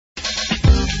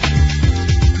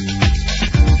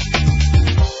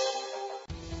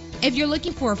If you're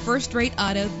looking for a first-rate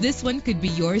auto, this one could be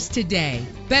yours today.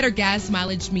 Better gas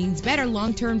mileage means better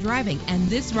long-term driving, and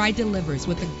this ride delivers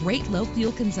with a great low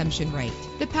fuel consumption rate.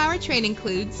 The powertrain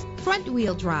includes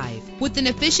front-wheel drive with an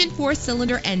efficient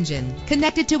 4-cylinder engine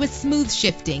connected to a smooth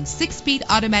shifting 6-speed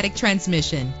automatic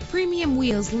transmission. Premium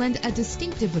wheels lend a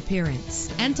distinctive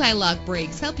appearance. Anti-lock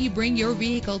brakes help you bring your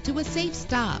vehicle to a safe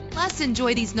stop. Plus,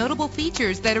 enjoy these notable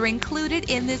features that are included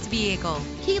in this vehicle: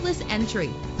 keyless entry,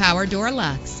 power door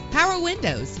locks, power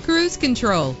windows, cruise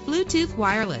control, Bluetooth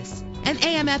wireless, an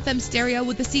AM/FM stereo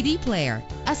with a CD player,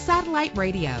 a satellite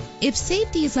radio. If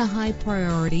safety is a high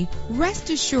priority, rest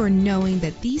assured knowing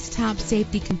that these top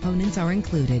safety components are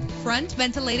included: front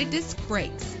ventilated disc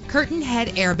brakes, curtain head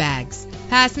airbags,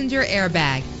 passenger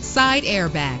airbag, side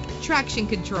airbag, traction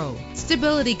control,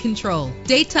 stability control,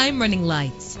 daytime running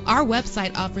lights. Our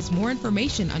website offers more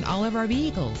information on all of our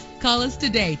vehicles. Call us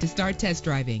today to start test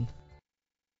driving.